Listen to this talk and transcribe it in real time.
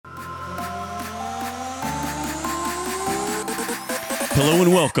Hello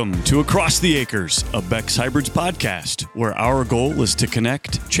and welcome to Across the Acres, a Beck's Hybrids podcast, where our goal is to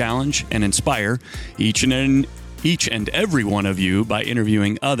connect, challenge, and inspire each and every one of you by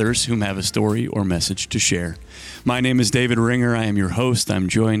interviewing others whom have a story or message to share. My name is David Ringer. I am your host. I'm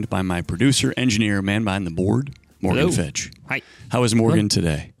joined by my producer, engineer, man behind the board, Morgan Hello. Fitch. Hi. How is Morgan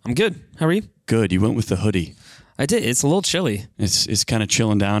today? I'm good. How are you? Good. You went with the hoodie. I did. It's a little chilly. It's kind of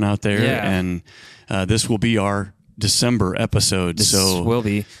chilling down out there, Yeah. and this will be our December episode. This so will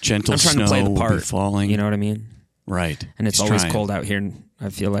be. gentle I'm trying snow to play the will part. be falling. You know what I mean? Right. And it's He's always trying. cold out here. And I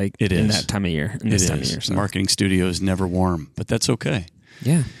feel like It in is. that time of year. In It this is. time of year. So. The marketing studio is never warm, but that's okay.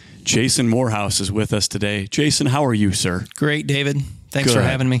 Yeah. Jason Morehouse is with us today. Jason, how are you, sir? Great, David. Thanks Good. for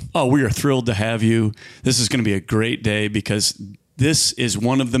having me. Oh, we are thrilled to have you. This is going to be a great day because this is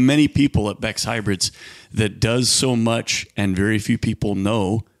one of the many people at Beck's Hybrids that does so much, and very few people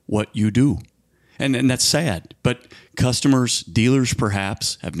know what you do. And that's sad. But customers, dealers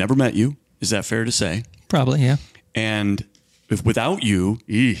perhaps, have never met you. Is that fair to say? Probably, yeah. And if without you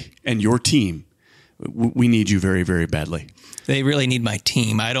and your team, we need you very, very badly. They really need my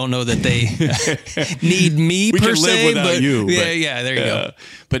team. I don't know that they need me We per can se, live without but you. yeah, there you go.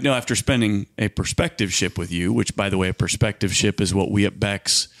 But no, after spending a perspective ship with you, which, by the way, a perspective ship is what we at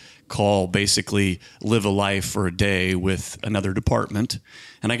Beck's call basically live a life for a day with another department.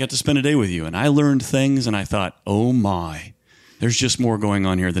 And I got to spend a day with you, and I learned things, and I thought, oh my, there's just more going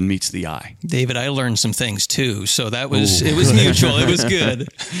on here than meets the eye. David, I learned some things too, so it was mutual. It was good.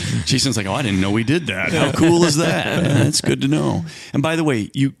 Jason's like, oh, I didn't know we did that. How cool is that? That's good to know. And by the way,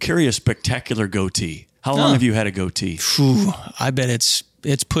 you carry a spectacular goatee. How long have you had a goatee? Phew, I bet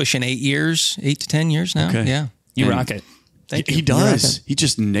it's pushing 8 to 10 years now. Okay. Yeah. You And rock it. Thank you. He does. He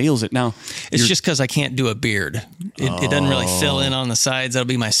just nails it. Now, It's just because I can't do a beard. It doesn't really fill in on the sides. That'll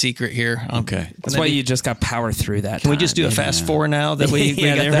be my secret here. Okay. That's why you just got power through that. Can we just do a fast forward now that we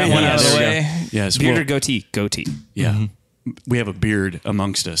Yeah, got there that we one go. out of the There we way? Yes. Beard well, or goatee? Goatee. yeah. We have a beard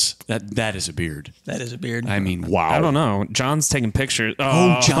amongst us. That is a beard. That is a beard. I mean, wow. I don't know. John's taking pictures.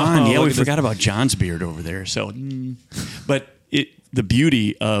 Oh, John. Yeah, look we at forgot about John's beard over there. So, but the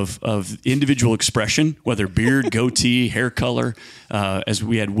beauty of individual expression, whether beard, goatee, hair color, as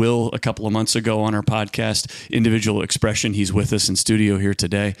we had Will a couple of months ago on our podcast, individual expression. He's with us in studio here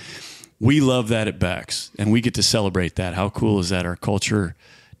today. We love that at Beck's, and we get to celebrate that. How cool is that? Our culture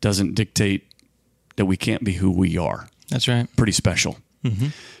doesn't dictate that we can't be who we are. That's right. Pretty special. Mm-hmm.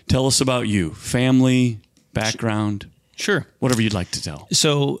 Tell us about you, family, background, Sure. whatever you'd like to tell.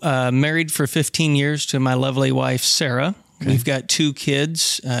 So, married for 15 years to my lovely wife, Sarah. Okay. We've got 2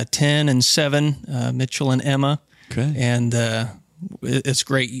 kids, 10 and 7, Mitchell and Emma. Okay. And it's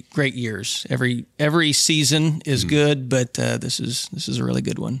great years. Every season is good, but this is a really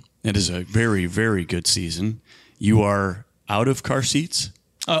good one. It is a very, very good season. You are out of car seats,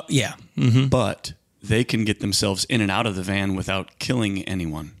 Oh, yeah. Mm-hmm. but they can get themselves in and out of the van without killing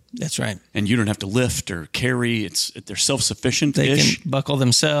anyone. That's right. And you don't have to lift or carry. They're self-sufficient-ish. They can buckle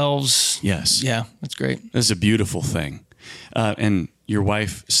themselves. Yes. Yeah, that's great. This is a beautiful thing. And your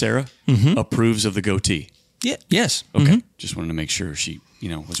wife, Sarah, approves of the goatee. Yeah. Yes. Okay. Mm-hmm. Just wanted to make sure she,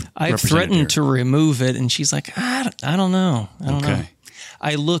 was I represented threatened there. to remove it, and she's like, I don't know. I don't know. Okay.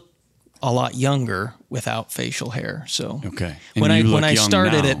 I look a lot younger without facial hair. So Okay. And when you look I young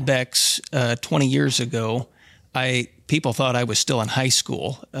started now. at Beck's 20 years ago, people thought I was still in high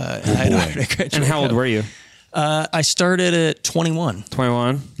school. And how old were you? I started at 21.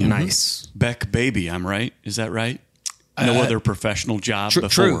 21. Nice. Beck baby, I'm right. Is that right? No other professional job before.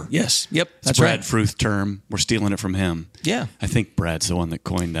 True. Yes. Yep. It's That's Brad right. Fruth term. We're stealing it from him. Yeah. I think Brad's the one that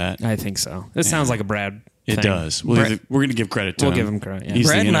coined that. I think so. This sounds like a Brad. It thing. does. We're going to give credit to him. We'll give him credit, yeah. He's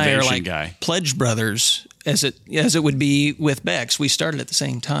Brad the and I are innovation like guy. pledge brothers, as it would be with Beck's. We started at the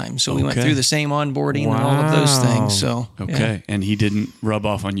same time, so we went Okay. through the same onboarding and all of those Wow. things. So Okay. And he didn't rub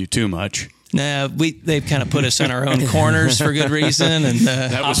off on you too much. Nah, they've kind of put us in our own corners for good reason, and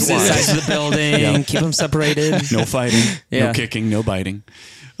That was Opposite wise. sides of the building. Keep them separated. No fighting, no Yeah. kicking, no biting.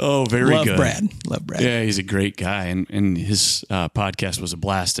 Oh, very love good. Brad. Love Brad. Yeah, he's a great guy. And his podcast was a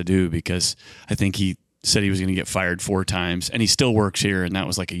blast to do because I think he said he was going to get fired 4 times, and he still works here, and that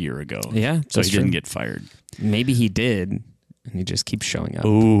was like a year ago. Yeah, So that's he didn't true. get fired. Maybe he did, and he just keeps showing up.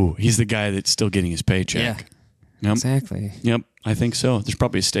 Ooh, he's the guy that's still getting his paycheck. Yeah. Yep. Exactly. Yep, I think so. There's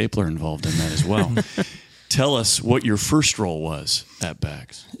probably a stapler involved in that as well. Tell us what your first role was at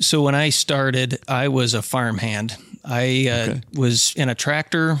Beck's. So when I started, I was a farmhand. I was in a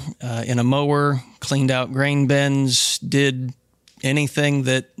tractor, in a mower, cleaned out grain bins, did anything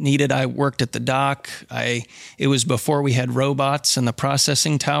that needed. I worked at the dock. It was before we had robots in the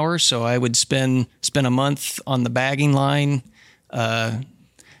processing tower, so I would spend a month on the bagging line,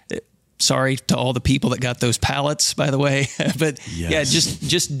 Sorry to all the people that got those pallets, by the way, but yeah,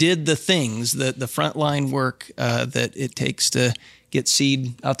 just did the things, the frontline work that it takes to get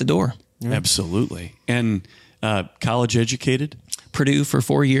seed out the door. Absolutely. And college educated? Purdue for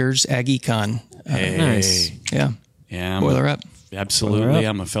 4 years, Ag Econ. Nice. Yeah. Boiler up. Absolutely.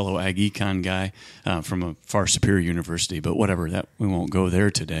 I'm a fellow Ag Econ guy from a far superior university, but whatever, that we won't go there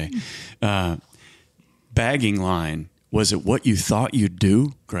today. Bagging line, was it what you thought you'd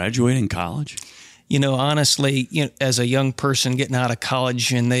do graduating college? Honestly, as a young person getting out of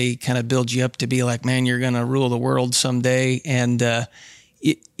college and they kind of build you up to be like, man, you're going to rule the world someday. And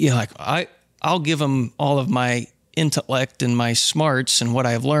I'll give them all of my intellect and my smarts and what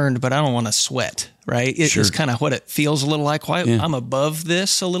I've learned, but I don't want to sweat, right? It's kind of what it feels a little like. I'm above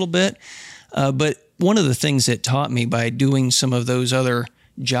this a little bit. But one of the things that taught me by doing some of those other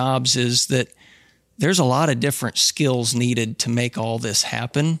jobs is that there's a lot of different skills needed to make all this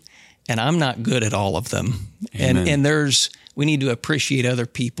happen. And I'm not good at all of them. And we need to appreciate other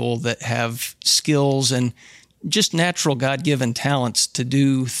people that have skills and just natural God-given talents to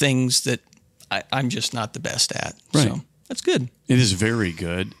do things that I'm just not the best at. Right. So that's good. It is very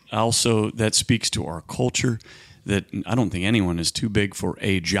good. Also, that speaks to our culture that I don't think anyone is too big for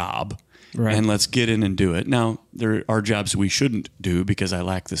a job. Right. And let's get in and do it. Now, there are jobs we shouldn't do because I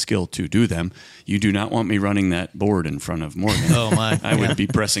lack the skill to do them. You do not want me running that board in front of Morgan. Oh, my. I would be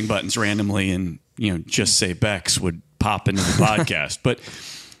pressing buttons randomly and, just say Beck's would pop into the podcast. But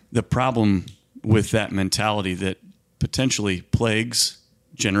the problem with that mentality that potentially plagues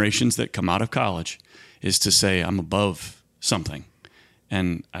generations that come out of college is to say, I'm above something.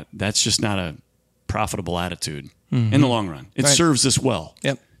 And that's just not a profitable attitude in the long run. It serves us well.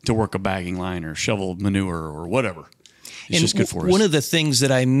 Yep. To work a bagging line or shovel manure or whatever. It's just good for us. One of the things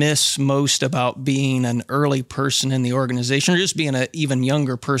that I miss most about being an early person in the organization, or just being an even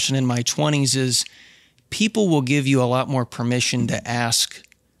younger person in my 20s, is people will give you a lot more permission to ask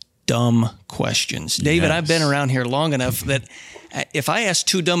dumb questions. David, I've been around here long enough that if I ask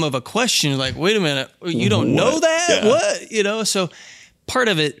too dumb of a question, like, wait a minute, you don't know that? Yeah. What? So part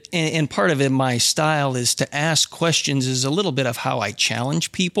of it, and part of it, my style is to ask questions is a little bit of how I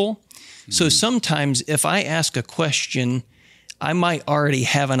challenge people. So sometimes if I ask a question, I might already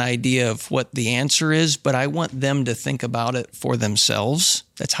have an idea of what the answer is, but I want them to think about it for themselves.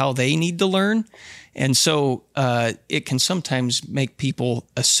 That's how they need to learn. And so it can sometimes make people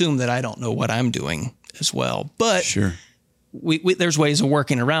assume that I don't know what I'm doing as well. But there's ways of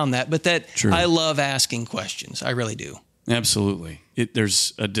working around that. But I love asking questions. I really do. Absolutely.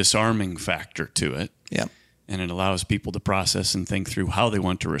 There's a disarming factor to it. Yeah. And it allows people to process and think through how they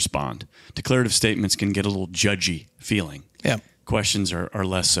want to respond. Declarative statements can get a little judgy feeling. Yeah. Questions are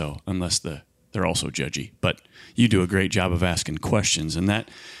less so, unless they're also judgy. But you do a great job of asking questions. And that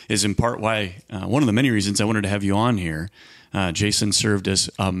is in part why one of the many reasons I wanted to have you on here. Jason served as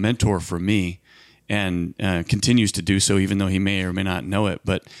a mentor for me and continues to do so, even though he may or may not know it.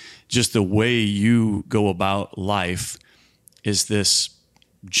 But just the way you go about life is this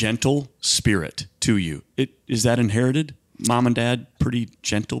gentle spirit to you. Is that inherited? Mom and dad, pretty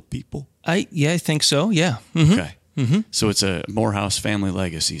gentle people? I think so. Yeah. Mm-hmm. Okay. Mm-hmm. So it's a Morehouse family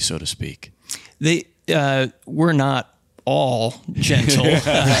legacy, so to speak. We're not all gentle.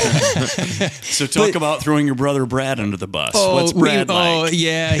 So talk about throwing your brother Brad under the bus. What's Brad like? Oh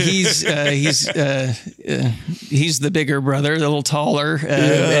yeah, he's the bigger brother, a little taller,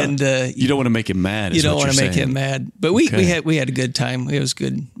 and you don't want to make him mad. You don't want to make him mad, but we had a good time. It was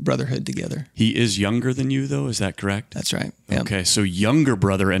good brotherhood together. He is younger than you, though. Is that correct? That's right. Yep. Okay, so younger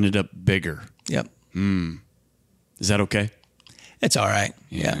brother ended up bigger. Yep. Is that okay? It's all right.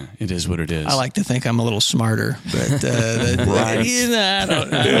 Yeah. It is what it is. I like to think I'm a little smarter, but I don't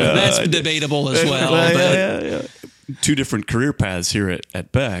know. That's debatable as well. Two different career paths here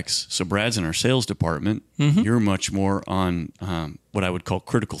at Beck's. So Brad's in our sales department. Mm-hmm. You're much more on what I would call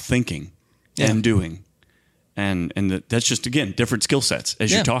critical thinking and doing. And that's just, again, different skill sets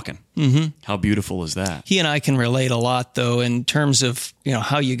as you're talking. Mm-hmm. How beautiful is that? He and I can relate a lot, though, in terms of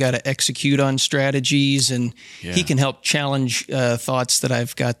how you got to execute on strategies, and he can help challenge thoughts that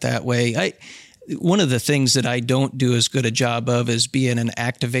I've got that way. One of the things that I don't do as good a job of is being an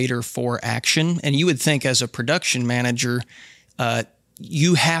activator for action. And you would think as a production manager,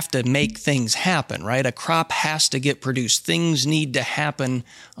 you have to make things happen, right? A crop has to get produced. Things need to happen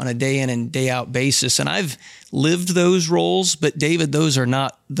on a day in and day out basis. And I've lived those roles, but David, those are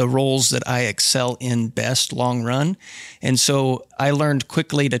not the roles that I excel in best long run. And so I learned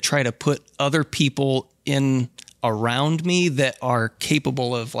quickly to try to put other people in around me that are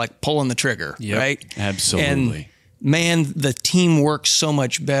capable of like pulling the trigger, right? Absolutely. man, the team works so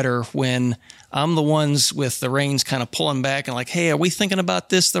much better when I'm the ones with the reins kind of pulling back and like, hey, are we thinking about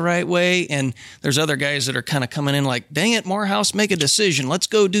this the right way? And there's other guys that are kind of coming in like, dang it, Morehouse, make a decision. Let's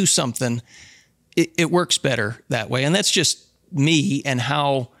go do something. It works better that way. And that's just me and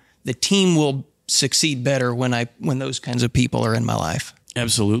how the team will succeed better when those kinds of people are in my life.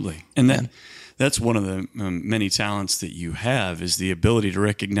 Absolutely. And that's one of the many talents that you have is the ability to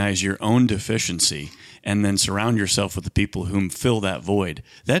recognize your own deficiency and then surround yourself with the people whom fill that void.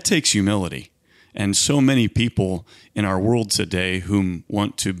 That takes humility. And so many people in our world today whom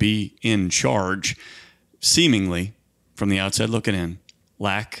want to be in charge, seemingly from the outside looking in,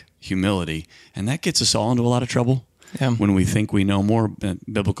 lack humility. And that gets us all into a lot of trouble. Yeah. When we think we know more,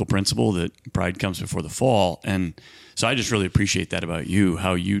 biblical principle that pride comes before the fall. And so I just really appreciate that about you,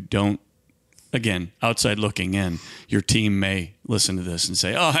 how you don't, again, outside looking in, your team may listen to this and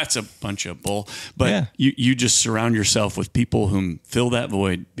say, oh, that's a bunch of bull. But you just surround yourself with people whom fill that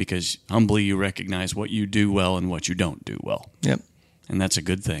void because humbly you recognize what you do well and what you don't do well. Yep. And that's a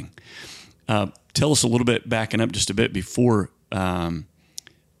good thing. Tell us a little bit, backing up just a bit before,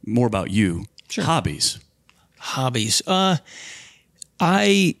 more about you. Sure. Hobbies.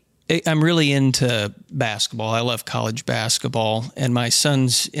 I'm really into basketball. I love college basketball, and my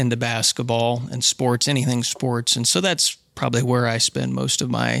son's into basketball and sports, anything sports. And so that's probably where I spend most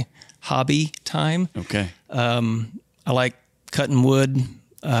of my hobby time. Okay. I like cutting wood.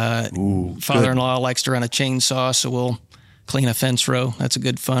 Father-in-law likes to run a chainsaw, so we'll clean a fence row. That's a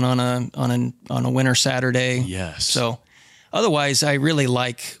good fun on a winter Saturday. Yes. So otherwise, I really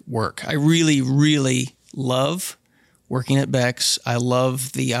like work. I really, really love working at Beck's. I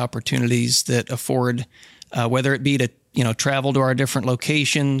love the opportunities that afford, whether it be to travel to our different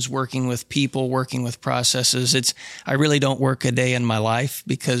locations, working with people, working with processes. I really don't work a day in my life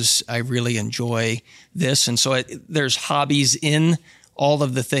because I really enjoy this, and so there's hobbies in all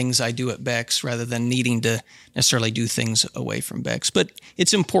of the things I do at Beck's rather than needing to necessarily do things away from Beck's. But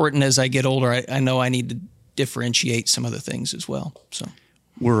it's important as I get older. I know I need to differentiate some other things as well. So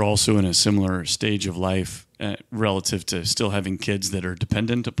we're also in a similar stage of life relative to still having kids that are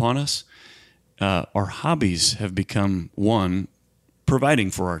dependent upon us. Our hobbies have become, one,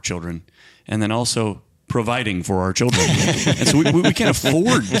 providing for our children, and then also providing for our children. And so we can't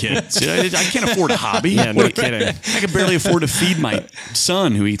afford kids. I can't afford a hobby. Yeah, no kidding. I can barely afford to feed my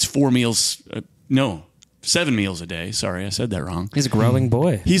son who eats 7 meals a day. Sorry, I said that wrong. He's a growing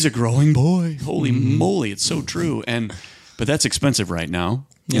boy. He's a growing boy. Holy moly, it's so true. But that's expensive right now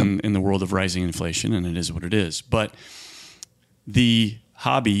in the world of rising inflation, and it is what it is. But the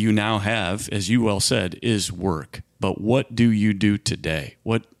hobby you now have, as you well said, is work. But what do you do today?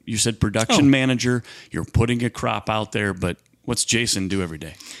 What you said, production manager, you're putting a crop out there, but what's Jason do every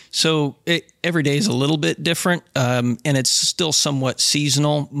day? So every day is a little bit different, and it's still somewhat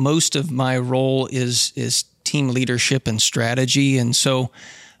seasonal. Most of my role is team leadership and strategy. And so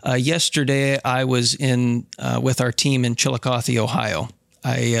yesterday I was in with our team in Chillicothe, Ohio.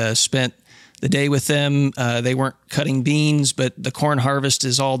 I spent the day with them. They weren't cutting beans, but the corn harvest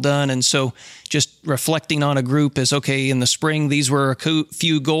is all done. And so just reflecting on a group is, okay, in the spring, these were a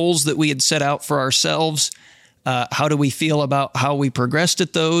few goals that we had set out for ourselves. How do we feel about how we progressed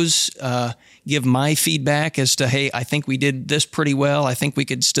at those? Give my feedback as to, hey, I think we did this pretty well. I think we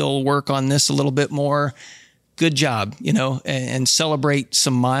could still work on this a little bit more. Good job, and celebrate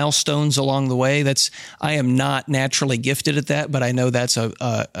some milestones along the way. I am not naturally gifted at that, but I know that's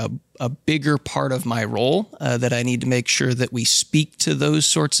a bigger part of my role, that I need to make sure that we speak to those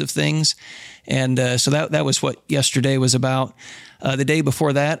sorts of things. And so that was what yesterday was about. The day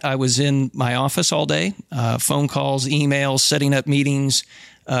before that, I was in my office all day, phone calls, emails, setting up meetings,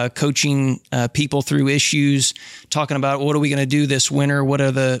 coaching people through issues, talking about what are we going to do this winter? What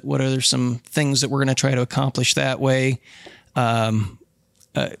are some things that we're going to try to accomplish that way?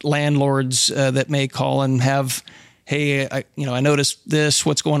 Landlords that may call and have, hey, I noticed this.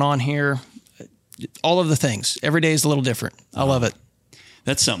 What's going on here? All of the things. Every day is a little different. I love it.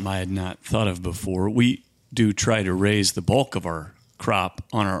 That's something I had not thought of before. We do try to raise the bulk of our crop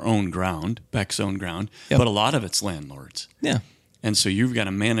on our own ground, Beck's own ground, but a lot of it's landlords. Yeah. And so you've got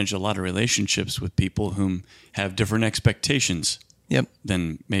to manage a lot of relationships with people whom have different expectations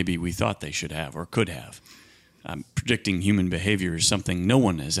than maybe we thought they should have or could have. Predicting human behavior is something no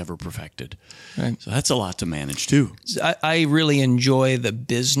one has ever perfected. Right. So that's a lot to manage too. I really enjoy the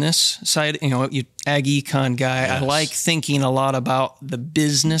business side. You ag econ guy. Yes. I like thinking a lot about the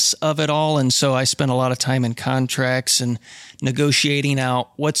business of it all. And so I spend a lot of time in contracts and negotiating out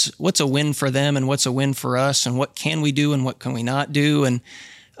what's a win for them and what's a win for us and what can we do and what can we not do. And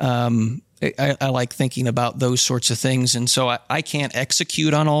I like thinking about those sorts of things. And so I can't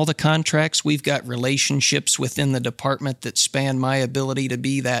execute on all the contracts. We've got relationships within the department that span my ability to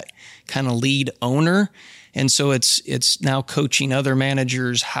be that kind of lead owner. And so it's now coaching other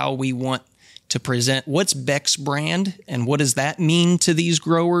managers how we want to present what's Beck's brand and what does that mean to these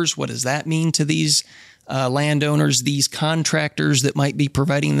growers? What does that mean to these landowners, these contractors that might be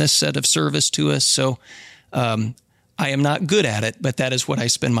providing this set of service to us? So I am not good at it, but that is what I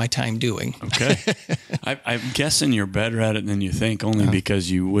spend my time doing. Okay. I'm guessing you're better at it than you think, only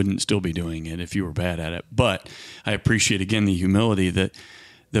because you wouldn't still be doing it if you were bad at it. But I appreciate, again, the humility that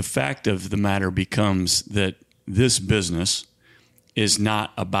the fact of the matter becomes that this business is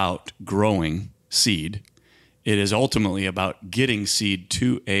not about growing seed. It is ultimately about getting seed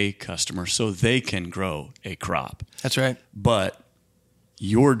to a customer so they can grow a crop. That's right. But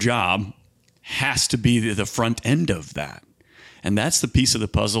your job has to be the front end of that. And that's the piece of the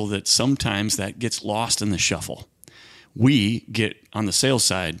puzzle that sometimes that gets lost in the shuffle. We get, on the sales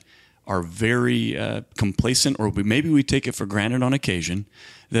side, are very complacent, or maybe we take it for granted on occasion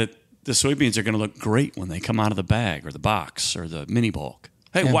that the soybeans are going to look great when they come out of the bag or the box or the mini bulk.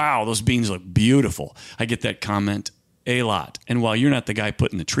 Hey, wow, those beans look beautiful. I get that comment a lot. And while you're not the guy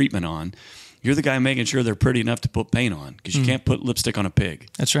putting the treatment on, you're the guy making sure they're pretty enough to put paint on, because you can't put lipstick on a pig.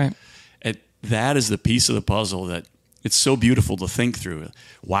 That's right. That is the piece of the puzzle that it's so beautiful to think through.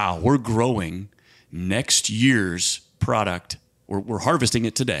 Wow, we're growing next year's product. We're harvesting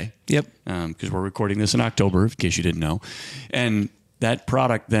it today. Yep. Because we're recording this in October, in case you didn't know. And that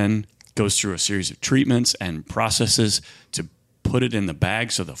product then goes through a series of treatments and processes to put it in the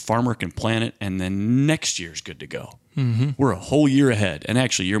bag so the farmer can plant it, and then next year's good to go. Mm-hmm. We're a whole year ahead, and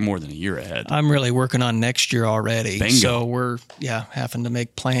actually you're more than a year ahead. I'm really working on next year already. Bingo. So we're having to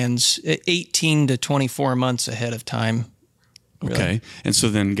make plans 18 to 24 months ahead of time. Really. Okay. And so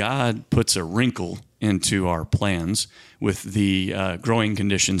then God puts a wrinkle into our plans with the growing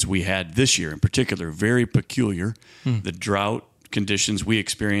conditions we had this year in particular, very peculiar. The drought conditions we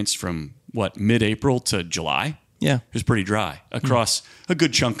experienced from mid-April to July. Yeah. It was pretty dry across a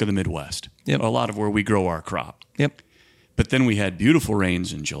good chunk of the Midwest. Yep. A lot of where we grow our crop. Yep. But then we had beautiful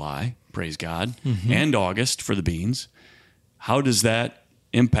rains in July, praise God, and August for the beans. How does that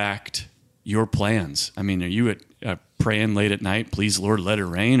impact your plans? I mean, are you praying late at night, please, Lord, let it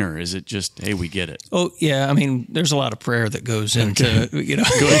rain, or is it just, hey, we get it? Oh, yeah. I mean, there's a lot of prayer that goes into, Good.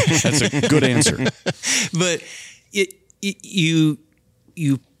 That's a good answer. But you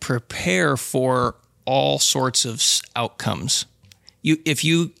prepare for all sorts of outcomes. If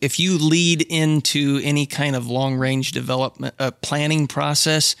you lead into any kind of long range development planning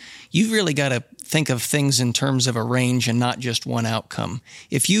process, you've really got to think of things in terms of a range and not just one outcome.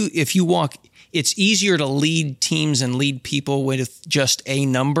 If you walk, it's easier to lead teams and lead people with just a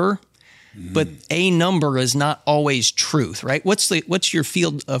number. But a number is not always truth, right? What's your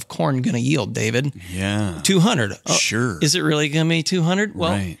field of corn going to yield, David? Yeah. 200. Sure. Is it really going to be 200?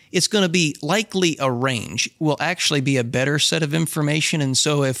 Well, right. It's going to be likely a range. Will actually be a better set of information. And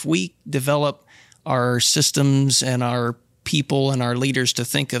so if we develop our systems and our people and our leaders to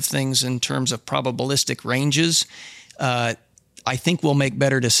think of things in terms of probabilistic ranges, I think we'll make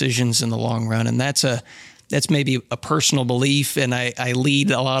better decisions in the long run. And that's maybe a personal belief. And I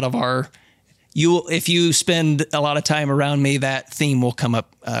lead a lot of our. If you spend a lot of time around me, that theme will come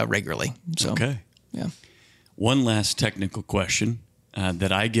up regularly. So, okay. Yeah. One last technical question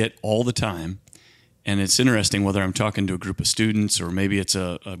that I get all the time, and it's interesting whether I'm talking to a group of students or maybe it's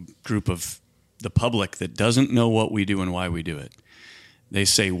a group of the public that doesn't know what we do and why we do it. They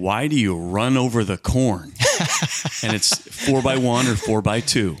say, "Why do you run over the corn?" And it's 4x1 or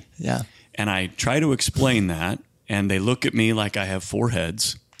 4x2. Yeah. And I try to explain that, and they look at me like I have four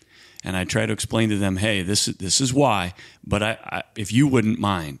heads. And I try to explain to them, hey, this is why. But I if you wouldn't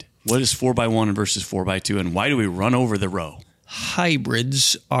mind, what is 4x1 versus 4x2, and why do we run over the row?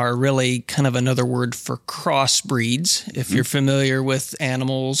 Hybrids are really kind of another word for crossbreeds. If you're familiar with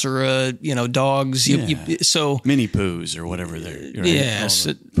animals or dogs, so mini poos or whatever they're. Yes,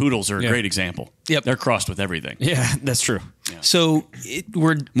 poodles are a great example. Yep, they're crossed with everything. Yeah, that's true. Yeah. So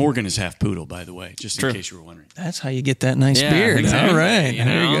Morgan is half poodle, by the way, just in case you were wondering. That's how you get that nice beard. Exactly. All right,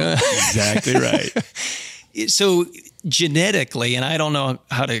 there you go. Exactly right. So genetically, and I don't know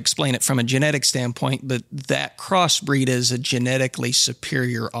how to explain it from a genetic standpoint, but that crossbreed is a genetically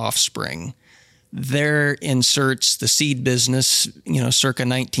superior offspring. There inserts the seed business, circa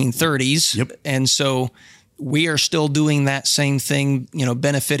 1930s. Yep. And so we are still doing that same thing,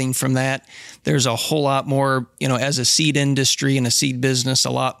 benefiting from that. There's a whole lot more, as a seed industry and a seed business, a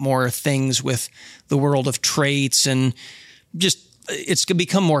lot more things with the world of traits and just it's going to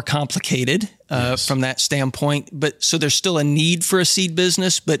become more complicated from that standpoint. But so there's still a need for a seed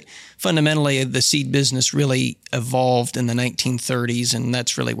business, but fundamentally the seed business really evolved in the 1930s, and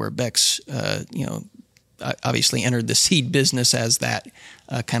that's really where Beck's, obviously entered the seed business as that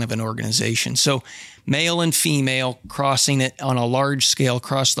kind of an organization. So male and female crossing it on a large scale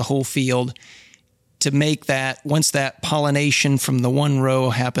across the whole field to make that, once that pollination from the one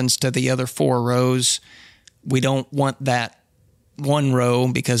row happens to the other 4 rows, we don't want that one row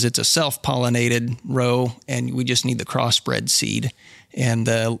because it's a self-pollinated row, and we just need the crossbred seed. And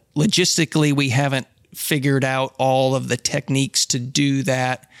logistically, we haven't figured out all of the techniques to do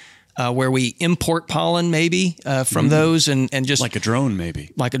that, where we import pollen maybe from those and just like a drone,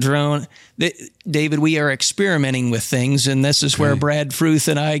 maybe. Like a drone. David, we are experimenting with things, and this is where Brad Fruth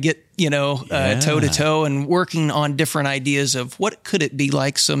and I get, toe to toe and working on different ideas of what could it be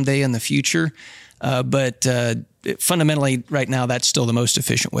like someday in the future. But fundamentally, right now, that's still the most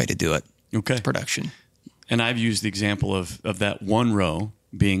efficient way to do it. Okay. Production. And I've used the example of that one row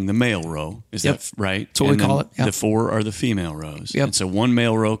being the male row. Is that right? That's what we call it. Yep. The 4 are the female rows. Yep. And so one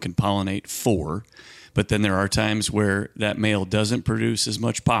male row can pollinate 4, but then there are times where that male doesn't produce as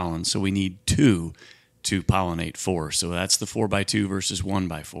much pollen, so we need 2 to pollinate 4. So that's the 4x2 versus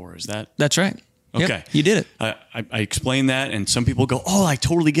 1x4. Is that? That's right. Okay. Yep, you did it. I explain that, and some people go, "Oh, I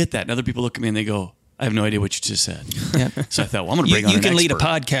totally get that." And other people look at me and they go, "I have no idea what you just said." Yeah. So I thought, well, I'm going to bring on you an can lead a expert.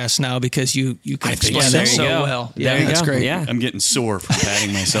 podcast now because you can think explain so. it so There you go. well. There you That's go. great. Yeah. I'm getting sore from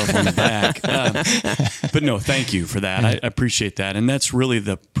patting myself on the back. But no, thank you for that. I appreciate that. And that's really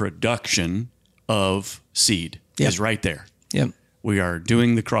the production of seed is right there. Yep. We are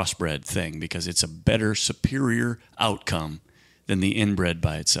doing the crossbred thing because it's a better, superior outcome than the inbred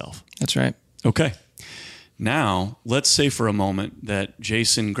by itself. That's right. Okay. Now, let's say for a moment that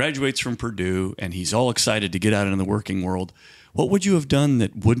Jason graduates from Purdue and he's all excited to get out into the working world. What would you have done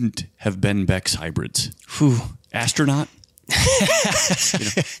that wouldn't have been Beck's hybrids? Whew. Astronaut?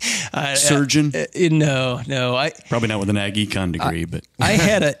 Surgeon? No. Probably not with an ag econ degree, but I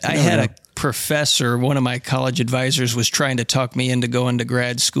had a professor. One of my college advisors was trying to talk me into going to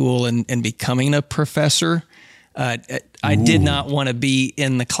grad school and becoming a professor. I did not want to be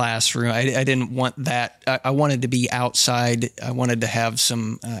in the classroom. I didn't want that. I wanted to be outside. I wanted to have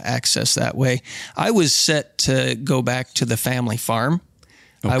some access that way. I was set to go back to the family farm.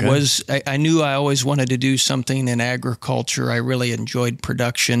 Okay. I knew I always wanted to do something in agriculture. I really enjoyed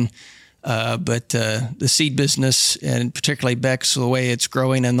production. But the seed business, and particularly Beck's, the way it's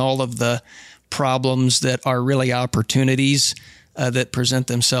growing and all of the problems that are really opportunities that present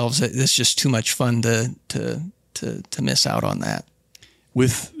themselves, it's just too much fun to miss out on that.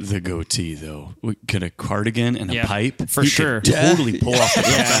 with the goatee, though, could a cardigan and a pipe for sure could totally pull off the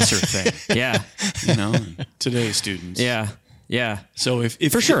professor thing. Yeah, Today's students. Yeah. So if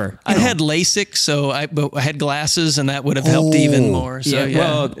for sure, I had LASIK, so I had glasses, and that would have helped even more. So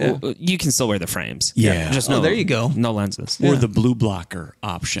well, you can still wear the frames. Yeah. Just there you go. No lenses. or the blue blocker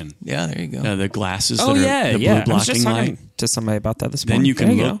option. Yeah, there you go. The glasses Oh that are the blue I was just blocking talking light. to somebody about that this morning. Then you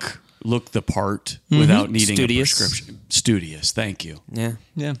can There look the part without needing Studious. a prescription. Studious. Thank you. Yeah.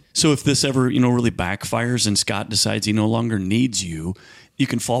 Yeah. So if this ever, really backfires and Scott decides he no longer needs you, you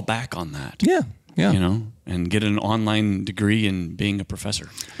can fall back on that. Yeah. And get an online degree in being a professor.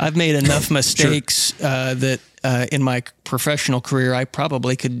 I've made enough mistakes that in my professional career, I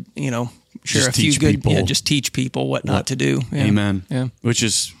probably could, share Just a few teach good, people just teach people what not to do. Yeah. Amen. Yeah. Which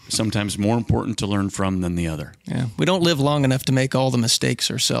is sometimes more important to learn from than the other. Yeah. We don't live long enough to make all the mistakes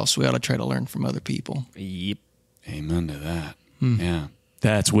ourselves. We ought to try to learn from other people. Yep. Amen to that. Yeah.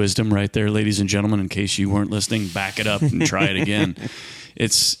 That's wisdom right there, ladies and gentlemen. In case you weren't listening, back it up and try it again.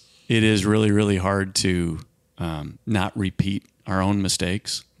 It is really, really hard to not repeat our own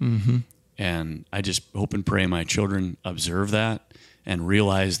mistakes. Mm-hmm. And I just hope and pray my children observe that and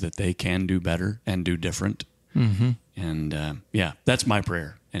realize that they can do better and do different. Mm-hmm. And that's my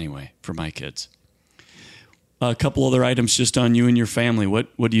prayer anyway for my kids. A couple other items just on you and your family.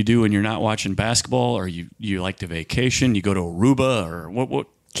 What do you do when you're not watching basketball, or you like to vacation? You go to Aruba or what?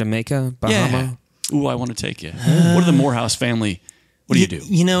 Jamaica, Bahama. Yeah. Ooh, I want to take you. What are the Morehouse family? What do you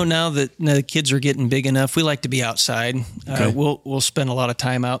do? Now that the kids are getting big enough, we like to be outside. Okay. We'll spend a lot of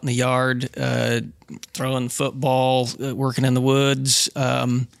time out in the yard, throwing football, working in the woods,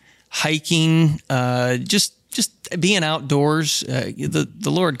 hiking, just being outdoors. The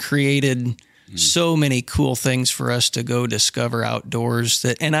Lord created so many cool things for us to go discover outdoors.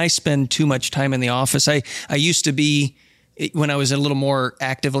 And I spend too much time in the office. I used to be, when I was a little more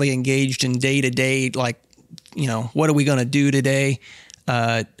actively engaged in day to day, like, what are we going to do today?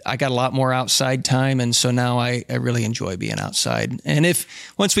 I got a lot more outside time, and so now I really enjoy being outside. And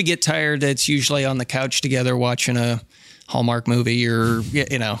once we get tired, it's usually on the couch together watching a Hallmark movie or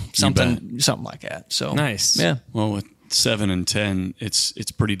something like that. So nice. Yeah. Well, with 7 and 10,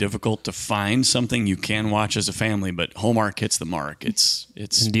 it's pretty difficult to find something you can watch as a family, but Hallmark hits the mark. It's.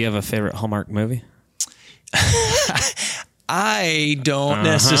 And do you have a favorite Hallmark movie? I don't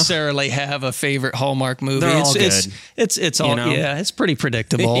necessarily have a favorite Hallmark movie. They're all good. It's all it's pretty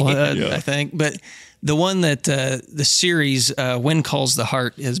predictable, I think. But the one that the series When Calls the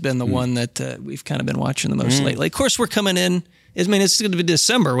Heart has been the one that we've kind of been watching the most lately. Of course, we're coming in. I mean, it's going to be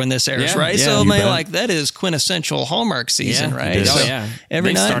December when this airs, right? Yeah, so, man, that is quintessential Hallmark season, right? So,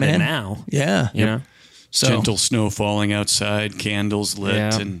 every night, started man. Now. Yeah. You know? So, gentle snow falling outside, candles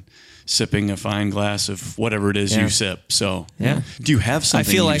lit, and sipping a fine glass of whatever it is you sip. So, do you have something?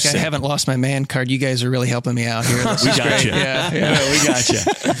 I feel like sip? I haven't lost my man card. You guys are really helping me out here. We got you. Yeah, we got you.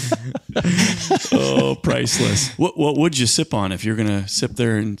 Oh, priceless. What would you sip on if you're going to sit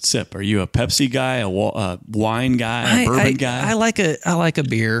there and sip? Are you a Pepsi guy, a wine guy, a bourbon guy? I like a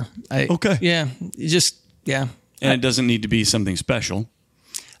beer. Okay. Yeah. And it doesn't need to be something special.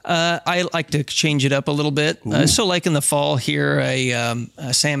 I like to change it up a little bit. So like in the fall here, a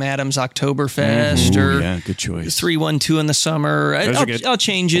Sam Adams Oktoberfest or good choice. 312 in the summer. I'll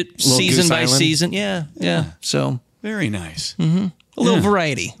change it season by season. Yeah. So very nice. Mm-hmm. A little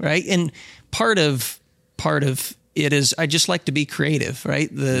variety, right? And part of it is I just like to be creative,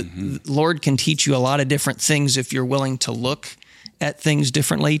 right? The Lord can teach you a lot of different things if you're willing to look at things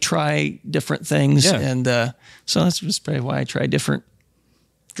differently, try different things. Yeah. And so that's just probably why I try different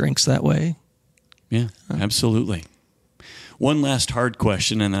drinks that way. Yeah, absolutely. One last hard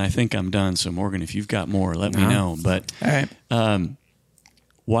question, and then I think I'm done. So, Morgan, if you've got more, let me know. But all right.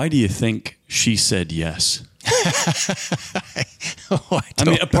 Why do you think she said yes? I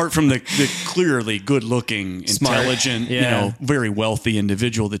mean, apart from the clearly good-looking, intelligent, very wealthy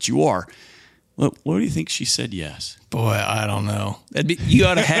individual that you are, what do you think she said yes? Boy, I don't know. You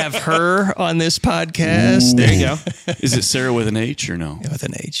ought to have her on this podcast. Ooh. There you go. Is it Sarah with an H or no? Yeah, with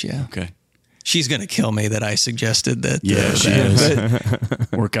an H, yeah. Okay. She's going to kill me that I suggested that. Yeah, she is.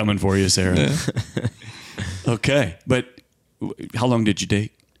 We're coming for you, Sarah. Yeah. Okay. But how long did you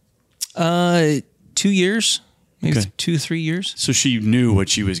date? 2 years, maybe 2-3 years. So she knew what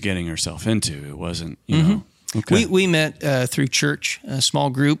she was getting herself into. It wasn't, you know. Okay. We met through church, a small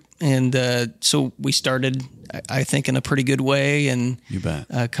group, and so we started, I think, in a pretty good way, and you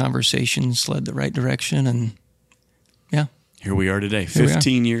bet. Conversations led the right direction, and yeah. Here we are today,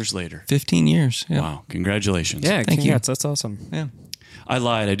 15 years later. 15 years. Yeah. Wow. Congratulations. Yeah, thank you. That's awesome. Yeah. I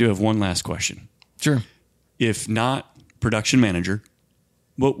lied. I do have one last question. Sure. If not production manager,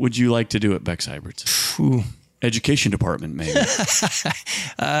 what would you like to do at Beck's Hybrids? Ooh. Education department, maybe.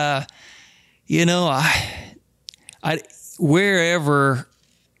 I wherever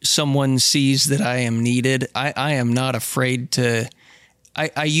someone sees that I am needed, I am not afraid to.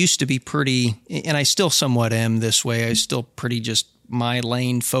 I used to be pretty, and I still somewhat am this way. I still pretty just my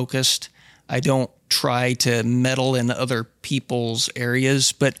lane focused. I don't try to meddle in other people's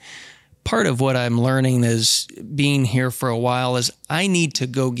areas, but part of what I'm learning is being here for a while is I need to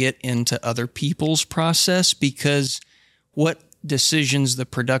go get into other people's process, because what decisions the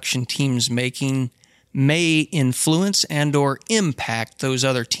production team's making may influence and or impact those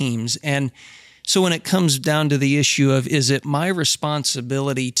other teams. And so when it comes down to the issue of, is it my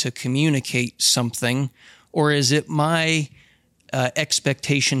responsibility to communicate something, or is it my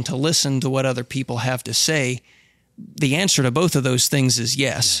expectation to listen to what other people have to say? The answer to both of those things is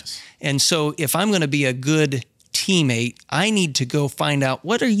yes. And so if I'm going to be a good teammate, I need to go find out,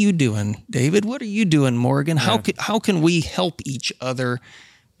 what are you doing, David? What are you doing, Morgan? Yeah. How can we help each other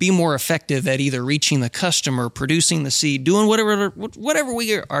be more effective at either reaching the customer, producing the seed, doing whatever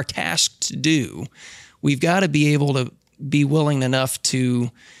we are tasked to do? We've got to be able to be willing enough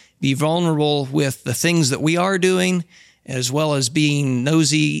to be vulnerable with the things that we are doing, as well as being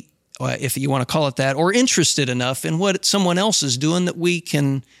nosy, if you want to call it that, or interested enough in what someone else is doing that we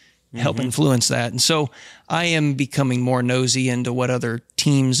can help influence that. And so I am becoming more nosy into what other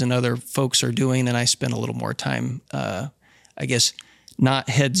teams and other folks are doing, and I spend a little more time, I guess, not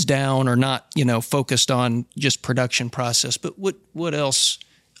heads down or not, focused on just production process, but what else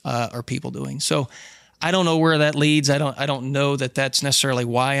are people doing? So I don't know where that leads. I don't know that that's necessarily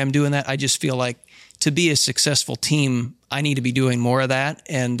why I'm doing that. I just feel like to be a successful team, I need to be doing more of that.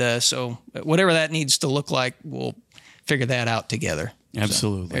 And so whatever that needs to look like, we'll figure that out together.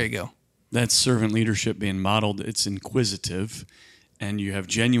 Absolutely. So, there you go. That's servant leadership being modeled. It's inquisitive, and you have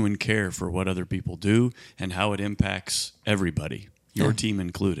genuine care for what other people do and how it impacts everybody. your team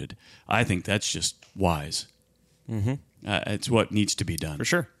included. I think that's just wise. Mm-hmm. It's what needs to be done. For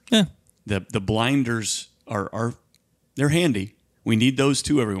sure. Yeah. The blinders are they're handy. We need those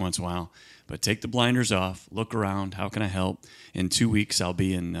too every once in a while. But take the blinders off, look around. How can I help? In 2 weeks, I'll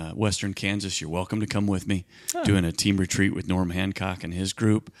be in western Kansas. You're welcome to come with me, doing a team retreat with Norm Hancock and his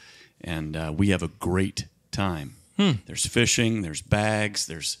group. And we have a great time. There's fishing, there's bags,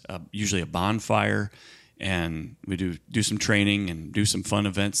 there's usually a bonfire. And we do some training and do some fun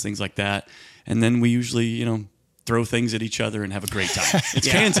events, things like that. And then we usually, throw things at each other and have a great time. It's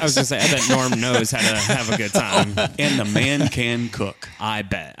Kansas. I was going to say, I bet Norm knows how to have a good time. And the man can cook. I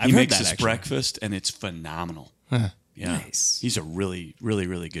bet. He makes us breakfast, and it's phenomenal. Huh. Yeah. Nice. He's a really, really,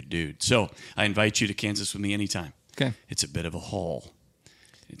 really good dude. So I invite you to Kansas with me anytime. Okay. It's a bit of a haul.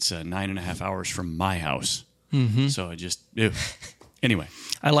 It's 9.5 hours from my house. So anyway.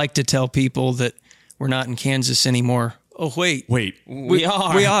 I like to tell people that we're not in Kansas anymore. Oh, wait. We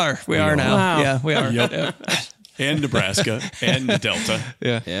are. We are now. Wow. Yeah, we are. Yep. And Nebraska and the Delta.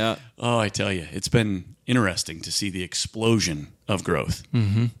 Yeah. Oh, I tell you, it's been interesting to see the explosion of growth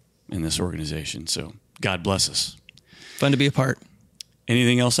in this organization. So God bless us. Fun to be a part.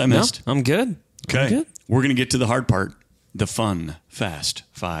 Anything else I missed? No, I'm good. Okay. I'm good. We're going to get to the hard part, the fun, fast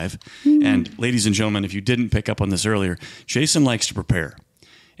 5. And ladies and gentlemen, if you didn't pick up on this earlier, Jason likes to prepare.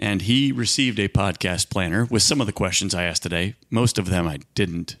 And he received a podcast planner with some of the questions I asked today. Most of them I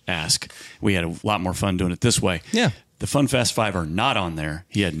didn't ask. We had a lot more fun doing it this way. Yeah. The Fun Fast 5 are not on there.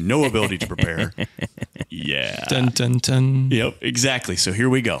 He had no ability to prepare. Yeah. Dun, dun, dun. Yep, exactly. So here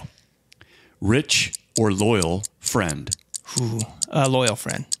we go. Rich or loyal friend? Ooh, a loyal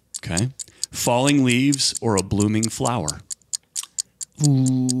friend. Okay. Falling leaves or a blooming flower?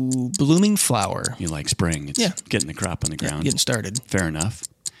 Ooh, blooming flower. You like spring. It's getting the crop on the ground. Getting started. Fair enough.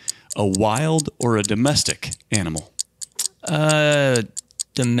 A wild or a domestic animal?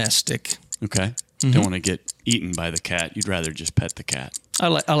 Domestic. Okay. Don't want to get eaten by the cat. You'd rather just pet the cat. I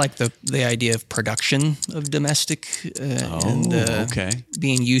like the idea of production of domestic okay.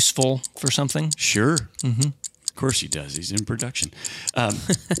 being useful for something. Sure. Of course he does. He's in production.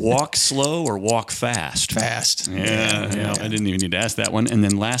 Walk slow or walk fast? Fast. Yeah. I didn't even need to ask that one. And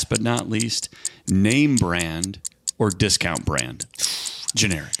then last but not least, name brand or discount brand?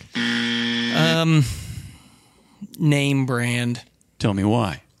 Generic. Name brand. Tell me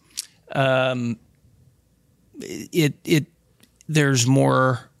why. There's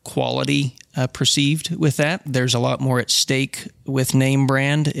more quality perceived with that. There's a lot more at stake with name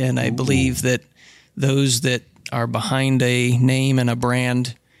brand, and I believe that those that are behind a name and a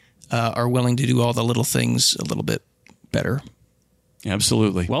brand are willing to do all the little things a little bit better.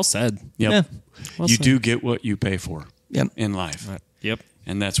 Absolutely. Well said. Yep. Yeah. Well you said. do get what you pay for Yep. in life. Yep.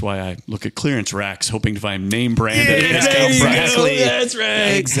 And that's why I look at clearance racks, hoping to find name brand at a There discount you price. go. That's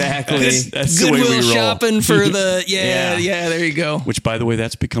right. Exactly. That's the way we Goodwill roll. shopping for the Yeah. there you go. Which, by the way,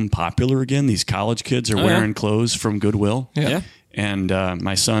 that's become popular again. These college kids are wearing clothes from Goodwill. Yeah. And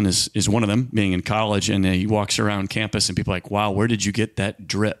my son is one of them, being in college, and he walks around campus, and people are like, "Wow, where did you get that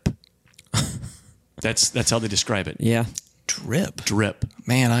drip?" That's how they describe it. Yeah. Drip.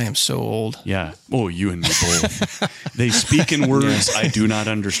 Man, I am so old. Yeah. Oh, you and me both. They speak in words I do not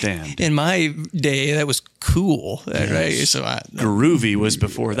understand. In my day, that was cool, right? So Groovy was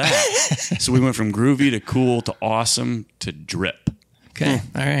before that. So we went from groovy to cool to awesome to drip. okay,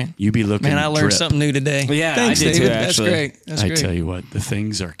 all right. You be looking. Man, I learned drip. something new today. Yeah, Thanks, I did David. too, That's actually. great. That's I great. tell you what, the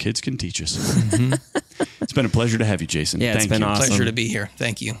things our kids can teach us. It's been a pleasure to have you, Jason. Yeah, it's Thank been you. awesome. Pleasure to be here.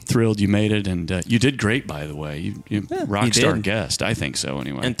 Thank you. Thrilled you made it, and you did great, by the way. You rock star did. guest. I think so,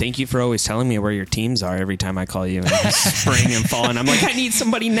 anyway. And thank you for always telling me where your teams are every time I call you in spring and fall. And I'm like, I need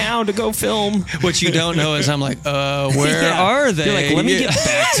somebody now to go film. What you don't know is I'm like, where are they? You're like, let me get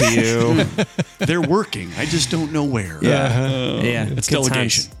back to you. They're working. I just don't know where. Yeah. It's Good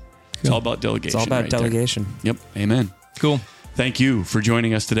delegation. times. It's all about delegation. It's all about right there. delegation. Yep. Amen. Cool. Thank you for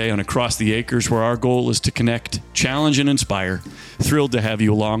joining us today on Across the Acres, where our goal is to connect, challenge, and inspire. Thrilled to have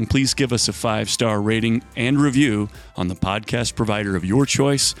you along. Please give us a 5-star rating and review on the podcast provider of your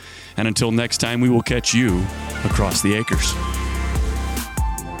choice. And until next time, we will catch you across the acres.